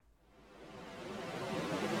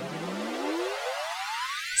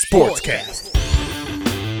Sportscast.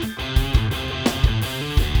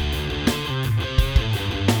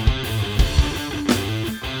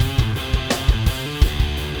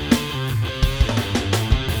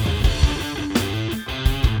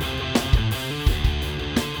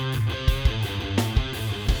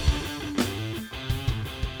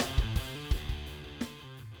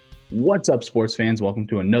 What's up, sports fans? Welcome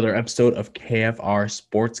to another episode of KFR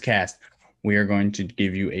Sportscast. We are going to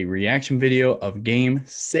give you a reaction video of Game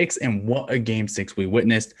 6 and what a Game 6 we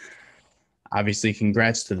witnessed. Obviously,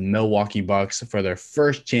 congrats to the Milwaukee Bucks for their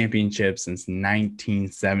first championship since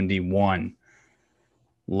 1971.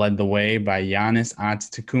 Led the way by Giannis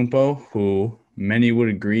Antetokounmpo, who many would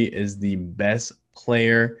agree is the best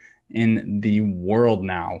player in the world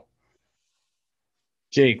now.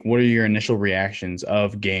 Jake, what are your initial reactions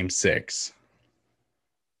of Game 6?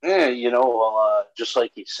 Just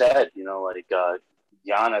like you said,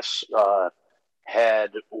 Giannis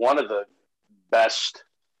had one of the best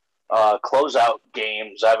closeout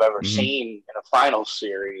games I've ever seen in a final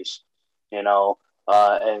series. The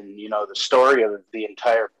story of the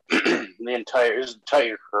entire his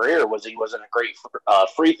entire career was he wasn't a great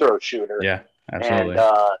free throw shooter. Yeah, absolutely.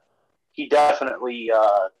 And he definitely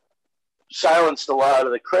silenced a lot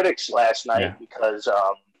of the critics last night because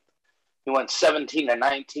he went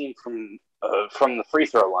 17-19 from the free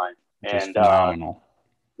throw line. Just phenomenal.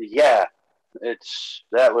 It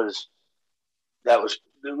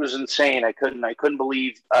was insane. I couldn't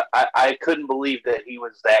believe that he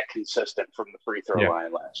was that consistent from the free throw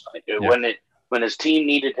line last night. When his team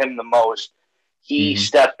needed him the most, he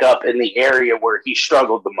stepped up in the area where he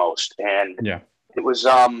struggled the most, and it was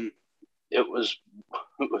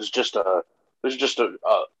just a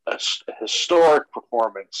historic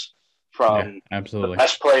performance from the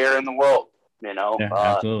best player in the world.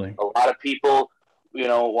 Absolutely. A lot of people,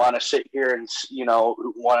 want to sit here and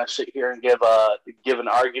give an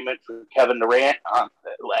argument for Kevin Durant.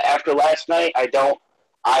 After last night, I don't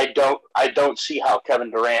see how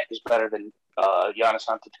Kevin Durant is better than Giannis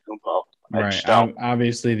Antetokounmpo. Right.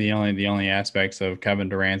 Obviously, the only aspects of Kevin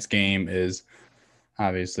Durant's game is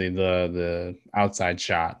obviously the outside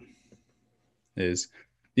shot is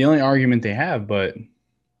the only argument they have, but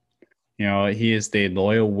he has stayed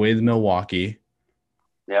loyal with Milwaukee.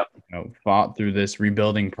 Yep. Fought through this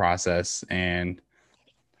rebuilding process, and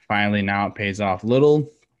finally now it pays off. Little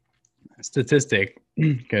statistic,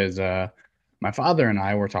 because my father and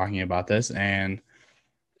I were talking about this and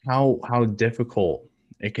how difficult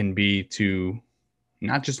it can be to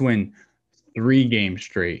not just win 3 games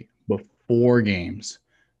straight, but 4 games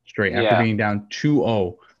straight after being down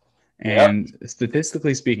 2-0. And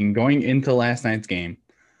statistically speaking, going into last night's game,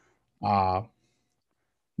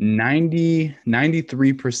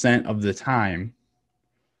 93% of the time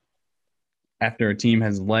after a team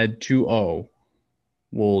has led 2-0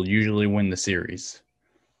 will usually win the series.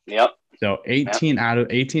 Yep. So 18 out of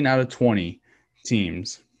 20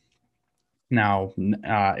 teams. Now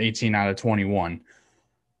 18 out of 21.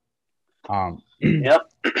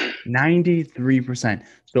 93%.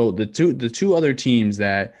 So the two other teams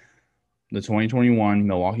that the 2021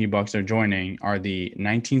 Milwaukee Bucks are joining are the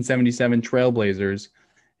 1977 Trailblazers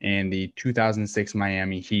and the 2006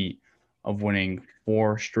 Miami Heat, of winning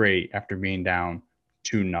 4 straight after being down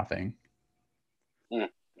 2-0.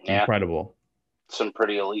 Incredible. Some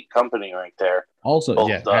pretty elite company right there. Also,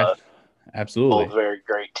 absolutely. Both very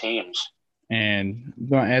great teams. And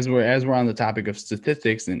as we're on the topic of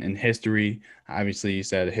statistics and history, obviously you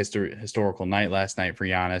said a historical night last night for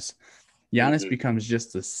Giannis. Giannis becomes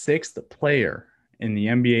just the 6th player in the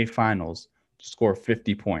NBA Finals to score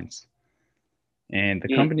 50 points. And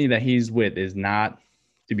the company that he's with is not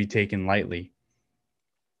to be taken lightly.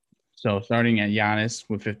 So starting at Giannis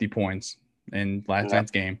with 50 points in last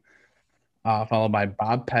night's game, followed by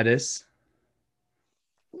Bob Pettis,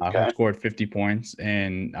 who scored 50 points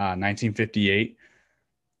in 1958.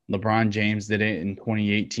 LeBron James did it in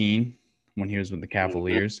 2018 when he was with the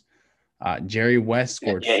Cavaliers. Jerry West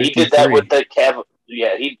scored 53. He did that with the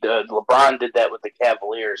LeBron did that with the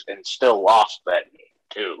Cavaliers and still lost that game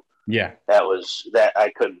too. Yeah, that I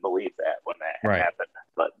couldn't believe that when that happened.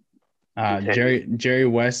 But Jerry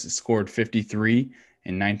West scored 53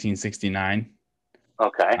 in 1969.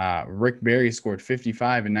 Okay. Rick Barry scored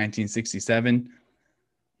 55 in 1967.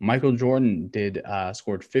 Michael Jordan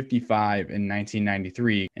scored 55 in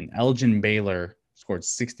 1993, and Elgin Baylor scored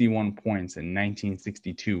 61 points in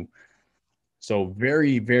 1962. So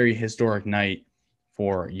very, very historic night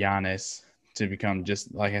for Giannis to become,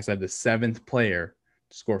 just like I said, the 7th player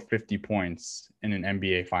to score 50 points in an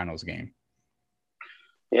NBA Finals game.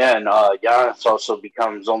 Yeah, and Giannis also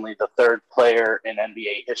becomes only the third player in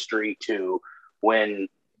NBA history to win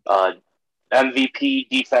uh, MVP,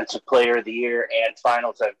 Defensive Player of the Year, and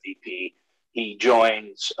Finals MVP. He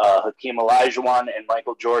joins Hakeem Olajuwon and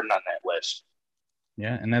Michael Jordan on that list.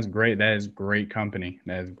 Yeah, and that's great. That is great company.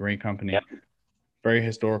 That is great company. Yep. Very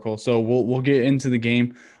historical. So we'll get into the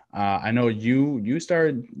game. I know you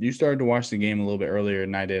started to watch the game a little bit earlier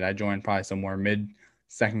than I did. I joined probably somewhere mid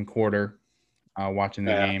second quarter, watching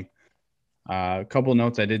the game. A couple of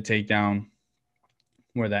notes I did take down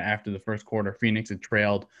were that after the first quarter, Phoenix had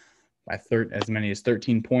trailed by as many as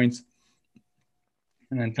 13 points,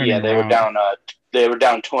 and then turning around. They were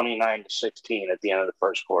down 29-16 at the end of the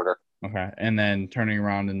first quarter. Okay, and then turning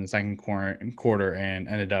around in the second quarter and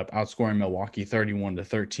ended up outscoring Milwaukee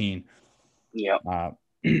 31-13. Yeah.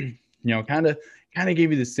 Kind of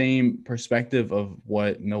gave you the same perspective of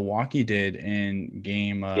what Milwaukee did in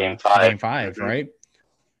game 5, mm-hmm. Right?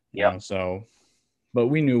 Yeah. So, but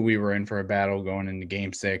we knew we were in for a battle going into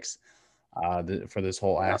game 6 for this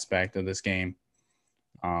whole aspect of this game.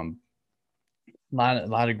 A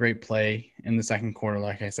lot of great play in the second quarter.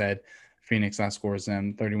 Like I said, Phoenix outscores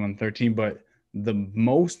them 31-13, but the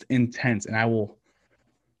most intense, and I will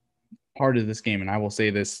part of this game, and I will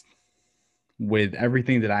say this with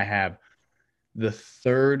everything that I have, the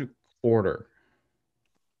third quarter.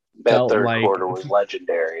 That third quarter was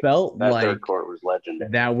legendary. Third quarter was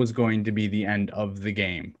legendary. That was going to be the end of the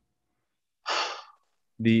game.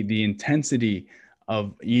 The intensity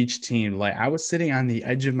of each team. Like, I was sitting on the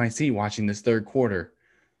edge of my seat watching this third quarter,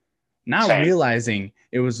 not realizing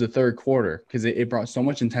it was the third quarter because it brought so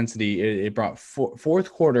much intensity. It brought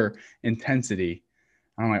fourth quarter intensity.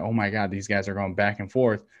 I'm like, oh my God, these guys are going back and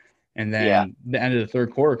forth. And then the end of the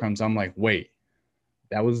third quarter comes. I'm like, wait,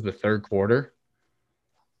 that was the third quarter?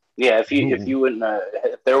 Yeah, if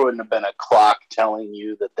there wouldn't have been a clock telling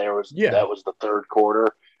you that that was the third quarter,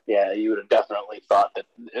 you would have definitely thought that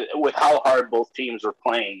with how hard both teams were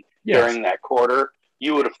playing during that quarter,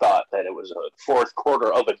 you would have thought that it was a fourth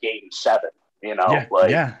quarter of a game 7.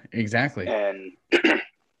 Exactly. And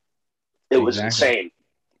it was insane.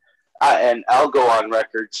 And I'll go on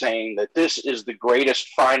record saying that this is the greatest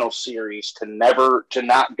final series to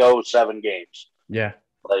not go 7 games. Yeah.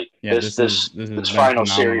 This final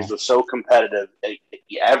series was so competitive.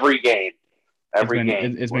 Every game.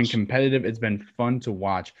 It's been competitive. It's been fun to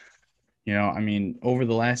watch. Over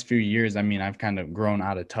the last few years, I've kind of grown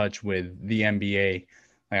out of touch with the NBA.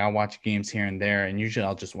 Like, I watch games here and there, and usually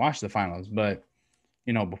I'll just watch the finals. But,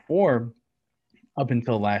 before, up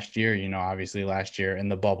until last year, obviously last year in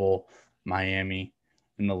the bubble, Miami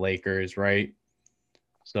and the Lakers, right?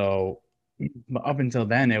 So up until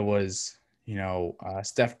then, it was,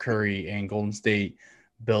 Steph Curry and Golden State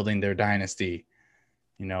building their dynasty,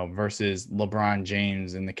 versus LeBron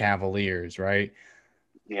James and the Cavaliers, right?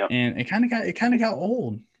 Yeah. And it kind of got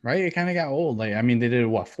old, right? It kind of got old. Like, they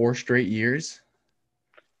did 4 straight years?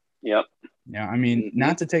 Yep. Yeah,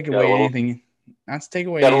 not to take away anything. Not to take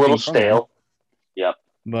away anything. Got a little stale. Yep.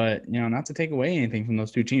 But, not to take away anything from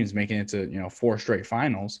those two teams making it to, 4 straight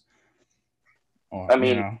finals.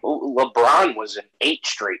 LeBron was in 8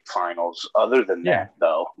 straight finals other than that,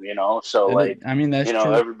 though, So, that's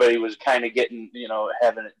true. Everybody was kind of getting,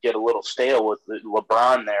 having it get a little stale with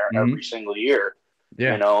LeBron there every single year.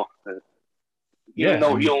 Yeah. Even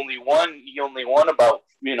though he only won about,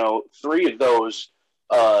 3 of those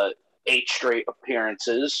 8 straight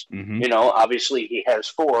appearances. Mm-hmm. Obviously he has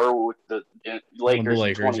 4 with the Lakers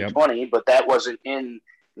in 2020, but that wasn't in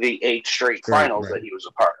the 8 straight finals that he was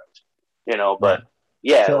a part of. But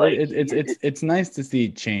so it's nice to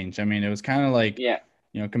see change. It was kind of like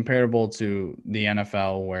comparable to the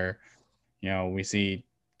NFL where we see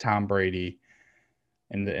Tom Brady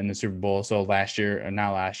in the Super Bowl. So last year, or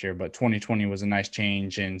not last year, but 2020 was a nice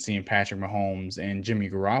change in seeing Patrick Mahomes and Jimmy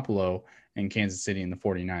Garoppolo in Kansas City and the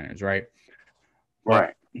 49ers, right?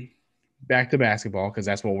 Right. But back to basketball, because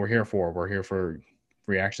that's what we're here for. We're here for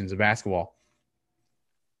reactions to basketball.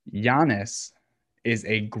 Giannis is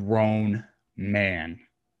a grown man.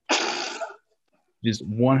 Just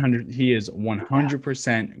 100. He is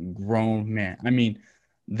 100% grown man.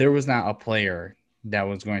 There was not a player that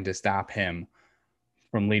was going to stop him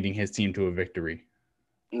from leading his team to a victory.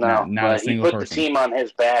 No, not a single person. He put the team on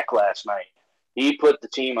his back last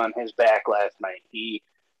night.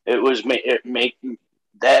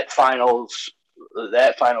 That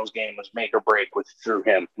finals game was make or break through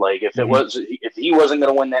him. Like, if he wasn't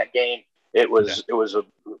going to win that game, it was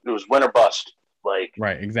win or bust. Like,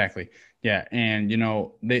 right, exactly. Yeah, and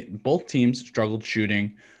both teams struggled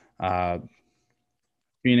shooting.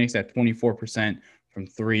 Phoenix at 24% from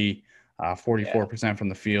 3, 44% from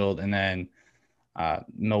the field, and then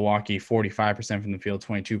Milwaukee 45% from the field,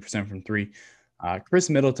 22% from three. Chris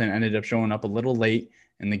Middleton ended up showing up a little late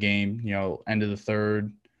in the game, end of the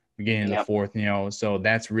third, beginning of the fourth, so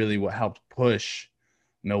that's really what helped push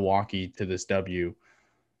Milwaukee to this W.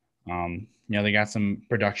 They got some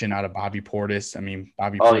production out of Bobby Portis. I mean,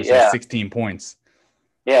 Bobby Portis had 16 points.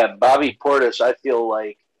 Yeah, Bobby Portis, I feel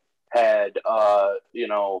like had,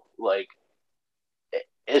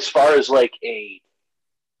 as far as like an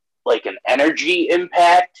energy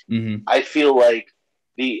impact, I feel like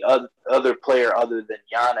the other player other than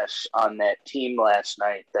Giannis on that team last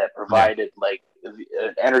night that provided like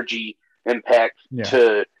an energy impact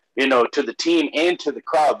to the team and to the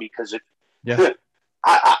crowd, because if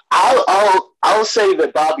I'll say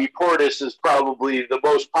that Bobby Portis is probably the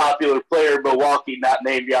most popular player in Milwaukee, not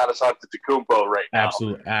named Giannis Antetokounmpo right now.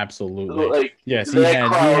 Absolutely. Like, yes, that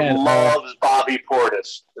crowd loves Bobby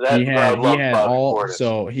Portis. That crowd loves Bobby Portis.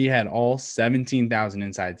 So he had all 17,000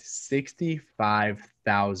 inside,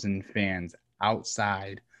 65,000 fans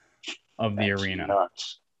outside of the arena.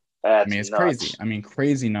 Nuts. It's crazy.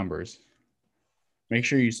 Crazy numbers. Make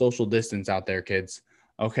sure you social distance out there, kids.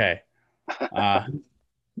 Okay.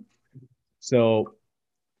 So,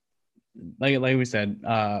 like we said,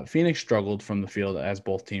 Phoenix struggled from the field, as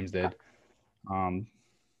both teams did.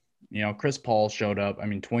 Chris Paul showed up.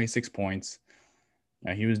 26 points.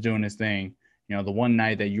 He was doing his thing. The one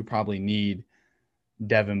night that you probably need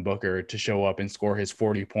Devin Booker to show up and score his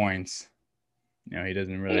 40 points, he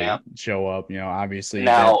doesn't really show up. Obviously.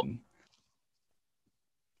 Now,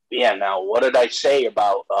 what did I say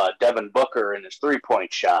about Devin Booker and his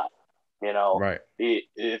 3-point shot? Right.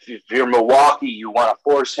 If you're Milwaukee, you want to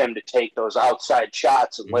force him to take those outside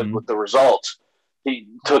shots and live with the results. He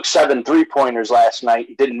took 7 3-pointers last night.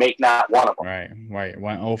 He didn't make not one of them. Right.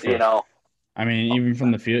 Went over. Even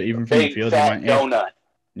from the field, he went donut.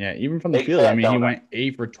 Even from the field. He went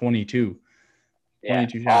 8 for 22.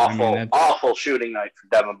 22 shots. Awful shooting night for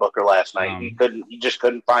Devin Booker last night. He just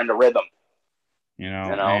couldn't find a rhythm.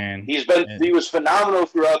 And he was phenomenal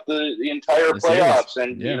throughout the entire playoffs,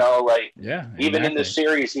 and even in this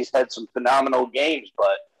series, he's had some phenomenal games.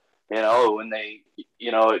 But when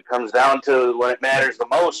it comes down to when it matters the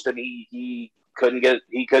most, and he couldn't get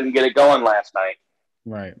it going last night.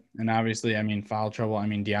 Right, and obviously, foul trouble.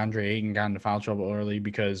 DeAndre Ayton got into foul trouble early,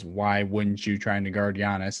 because why wouldn't you try to guard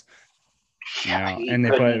Giannis?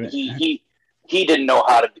 He didn't know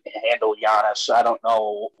how to handle Giannis. I don't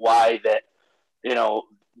know why that.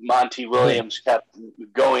 Monty Williams kept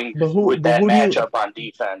going with that matchup on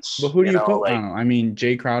defense. But who do you put on him?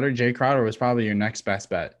 Jay Crowder. Jay Crowder was probably your next best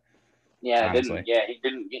bet. Yeah, he didn't.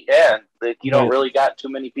 Yeah, you don't really got too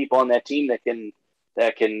many people on that team that can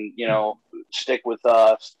stick with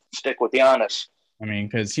Giannis.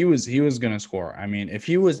 Because he was gonna score. If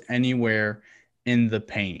he was anywhere in the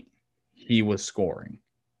paint, he was scoring.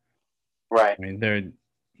 Right. There,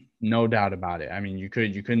 no doubt about it. You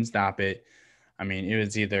couldn't stop it. It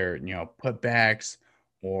was either, putbacks,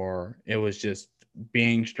 or it was just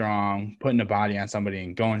being strong, putting a body on somebody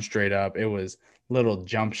and going straight up. It was little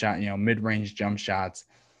jump shot, mid-range jump shots.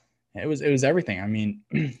 It was everything.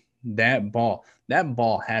 That ball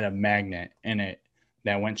had a magnet in it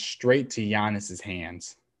that went straight to Giannis's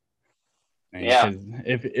hands. Because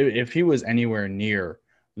if he was anywhere near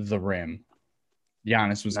the rim,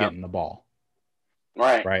 Giannis was getting the ball.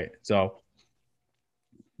 Right. So,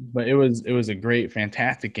 but it was a great,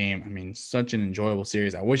 fantastic game. Such an enjoyable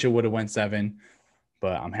series. I wish it would have went 7,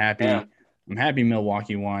 but I'm happy. Yeah. I'm happy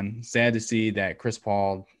Milwaukee won. Sad to see that Chris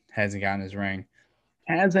Paul hasn't gotten his ring.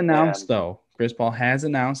 Chris Paul has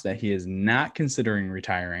announced that he is not considering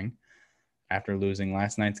retiring after losing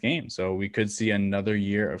last night's game. So we could see another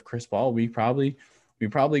year of Chris Paul. We probably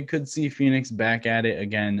could see Phoenix back at it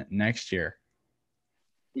again next year.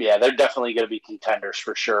 Yeah, they're definitely going to be contenders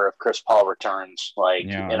for sure if Chris Paul returns.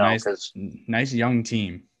 Nice young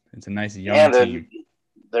team. It's a nice young team.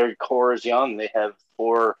 Their core is young. They have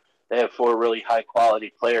 4 really high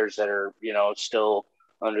quality players that are still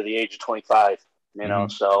under the age of 25.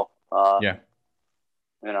 So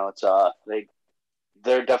it's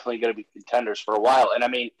they're definitely going to be contenders for a while.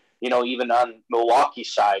 And even on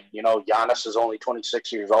Milwaukee's side, Giannis is only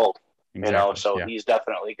 26 years old. Exactly.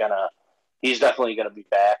 He's definitely gonna be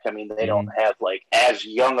back. They don't have as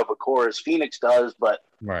young of a core as Phoenix does, but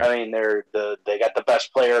right. they got the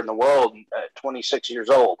best player in the world at 26 years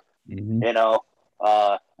old.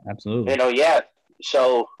 Absolutely.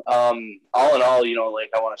 So all in all, I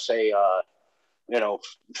want to say,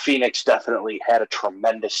 Phoenix definitely had a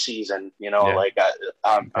tremendous season.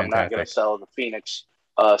 I'm not gonna sell the Phoenix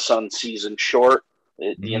Suns season short.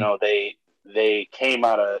 They came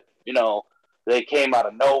out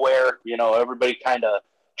of nowhere. Everybody kind of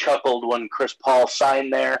chuckled when Chris Paul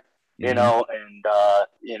signed there. And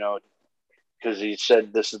because he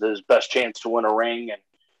said this is his best chance to win a ring,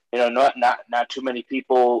 and not too many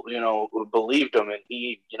people believed him, and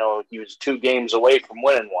he was 2 games away from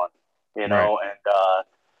winning one. Right. And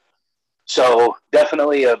so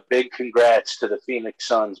definitely a big congrats to the Phoenix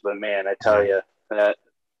Suns. But man, I tell you that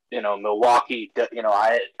Milwaukee.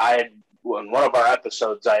 I in one of our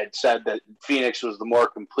episodes I had said that Phoenix was the more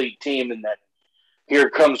complete team, and that here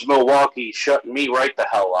comes Milwaukee shutting me right the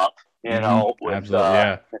hell up. With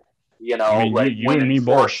Absolutely, yeah. I mean, like you and winning me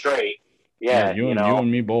 4 both. straight. Yeah, Yeah, you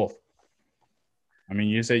and me both. I mean,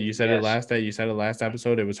 you said it yes, last day. You said it last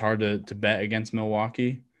episode. It was hard to bet against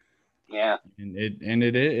Milwaukee. yeah, And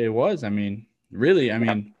it was. I mean, really. I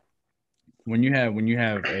yeah, mean, when you have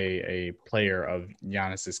a player of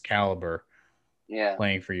Giannis's caliber yeah.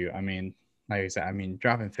 playing for you, I mean, like I said, I mean,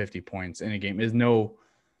 dropping 50 points in a game is no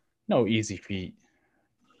easy feat.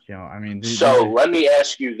 I mean, these So are let me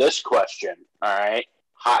ask you this question. All right,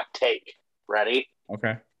 hot take. Ready?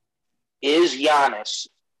 okay. Is Giannis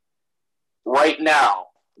right now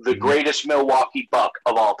the Mm-hmm. greatest Milwaukee Buck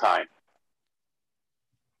of all time?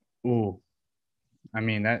 Ooh, I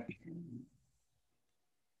mean that.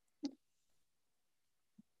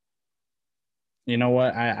 You know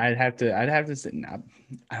what? I'd have to say. No,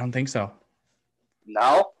 I don't think so.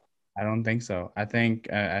 No. I don't think so. I think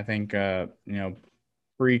pre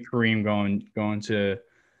Kareem going to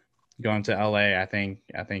LA. I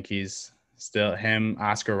think he's still him,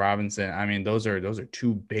 Oscar Robinson. I mean, those are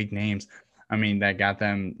 2 big names. I mean, that got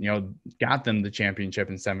them the championship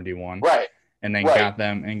in 71, Right. and then Right.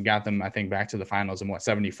 got them I think back to the finals in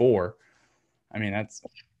 74. I mean, that's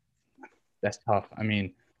tough. I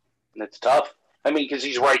mean, It's tough. I mean, because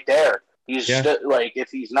he's right there. yeah. Like, if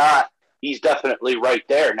he's not, he's definitely right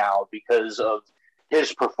there now because of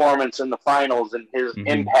his performance in the finals and his Mm-hmm.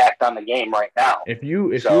 impact on the game right now. If you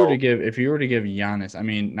were to give Giannis, I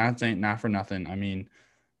mean, not for nothing. I mean,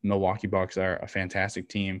 Milwaukee Bucks are a fantastic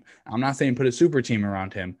team. I'm not saying put a super team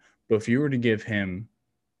around him, but if you were to give him,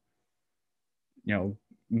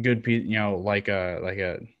 good, like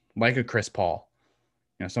a Chris Paul,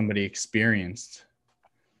 somebody experienced.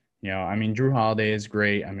 I mean, Drew Holiday is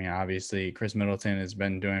great. I mean, obviously, Chris Middleton has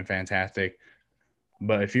been doing fantastic.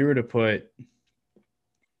 But if you were to put,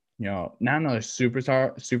 not another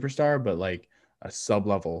superstar, but like a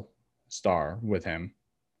sub-level star with him,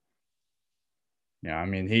 I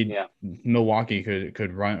mean, Yeah. Milwaukee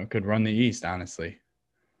could run the East, honestly.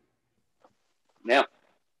 Yeah.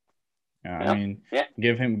 I Yeah. mean, Yeah.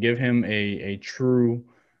 give him a true,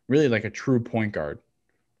 really like a true point guard.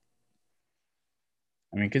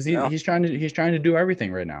 I mean, because No. he's trying to do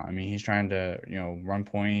everything right now. I mean, he's trying to run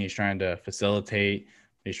point, he's trying to facilitate,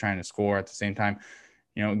 he's trying to score at the same time.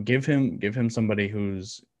 Give him somebody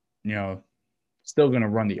who's still going to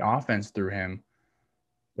run the offense through him,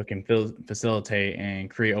 but can facilitate and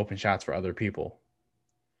create open shots for other people.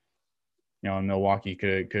 And Milwaukee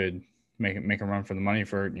could make a run for the money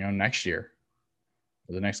for next year,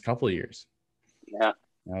 for the next couple of years. Yeah.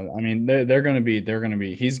 I mean, they're going to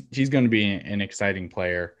be he's going to be an exciting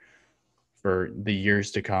player for the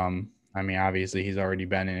years to come. I mean, obviously he's already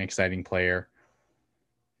been an exciting player,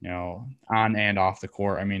 on and off the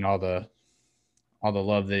court. I mean, all the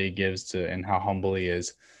love that he gives to and how humble he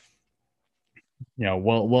is.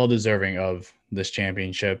 Well deserving of this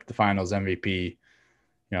championship, the Finals MVP.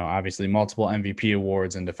 Obviously multiple MVP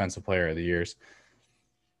awards and Defensive Player of the Years.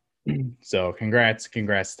 So congrats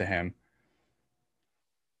to him.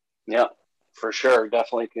 Yeah, for sure.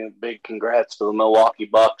 Definitely big congrats to the Milwaukee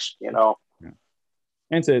Bucks. Yeah.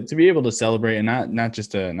 And to be able to celebrate, and not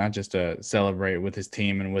just to celebrate with his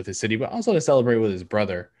team and with his city, but also to celebrate with his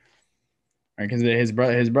brother. Right, because his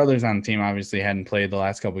brother's on the team obviously hadn't played the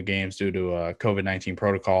last couple of games due to COVID-19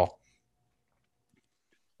 protocol.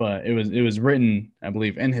 But it was written, I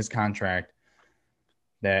believe, in his contract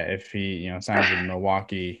that if he signs with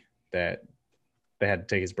Milwaukee, that they had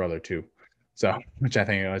to take his brother too. So which I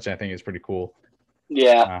think is pretty cool.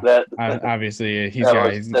 Yeah, obviously he's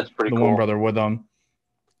that's pretty the cool. one brother with him.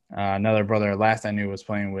 Another brother last I knew was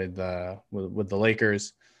playing with the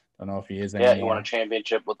Lakers. Don't know if he is anymore. Yeah, he won a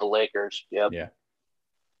championship with the Lakers. Yep. Yeah.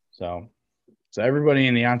 So everybody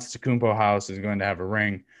in the Antetokounmpo house is going to have a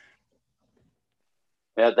ring.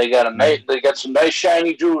 Yeah, they got some nice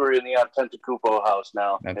shiny jewelry in the Antetokounmpo house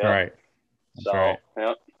now. That's right. That's right.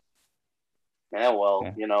 Yeah. Yeah. Well,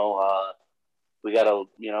 Yeah. we got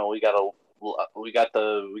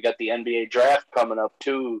the NBA draft coming up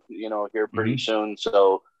too. Here pretty soon.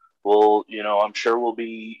 So I'm sure we'll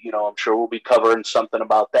be covering something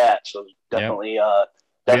about that. So definitely,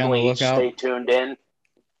 definitely stay tuned in.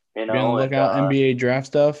 Be on the lookout. NBA draft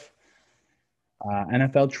stuff.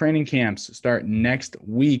 NFL training camps start next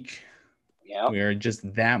week. Yeah, we are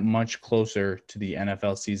just that much closer to the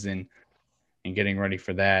NFL season and getting ready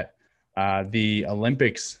for that. The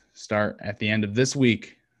Olympics start at the end of this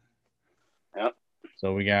week. Yep.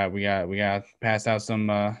 So we got pass out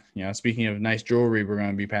some. Speaking of nice jewelry, we're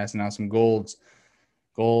going to be passing out some gold,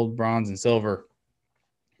 bronze, and silver.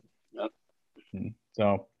 Yep.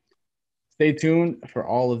 So stay tuned for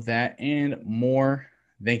all of that and more.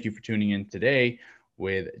 Thank you for tuning in today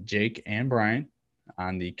with Jake and Brian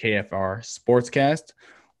on the KFR Sportscast.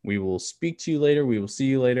 We will speak to you later. We will see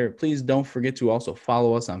you later. Please don't forget to also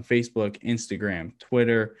follow us on Facebook, Instagram,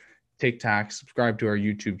 Twitter, TikTok. Subscribe to our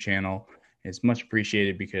YouTube channel. It's much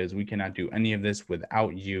appreciated because we cannot do any of this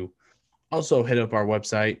without you. Also, hit up our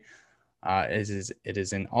website. It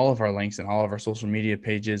is in all of our links and all of our social media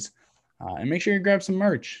pages. And make sure you grab some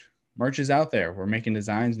merch. Merch is out there. We're making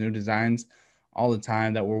new designs all the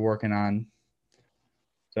time that we're working on.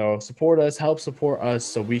 So support us, help support us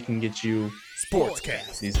so we can get you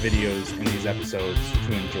these videos and these episodes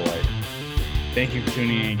to enjoy. Thank you for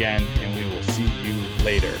tuning in again, and we will see you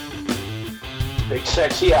later. Big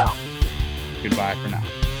sexy out. Goodbye for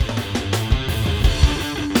now.